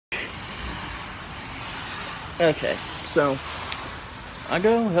Okay, so I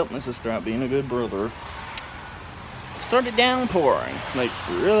go help my sister out being a good brother. Started downpouring, like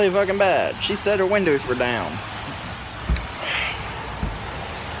really fucking bad. She said her windows were down.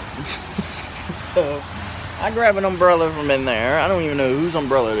 So I grab an umbrella from in there. I don't even know whose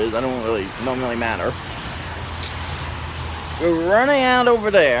umbrella it is. Don't really matter. We're running out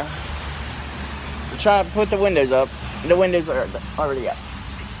over there to try to put the windows up. The windows are already up.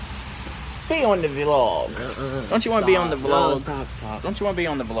 Be on the vlog. Don't you want to be on the vlog? No, stop. Don't you want to be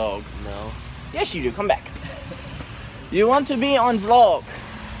on the vlog? No. Yes, you do. Come back. You want to be on vlog?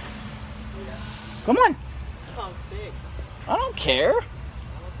 Come on. I'm sick. I don't care.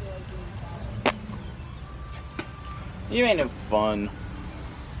 You ain't no fun.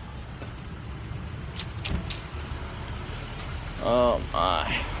 Oh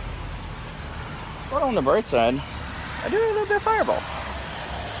my. But on the bright side, I do a little bit of Fireball.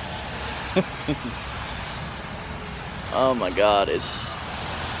 Oh my god, it's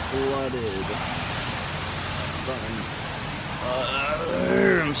flooded.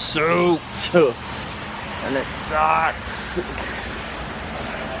 I'm soaked. And it sucks.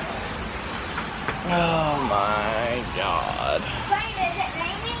 Oh my god. Wait, is it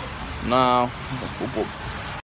raining? No.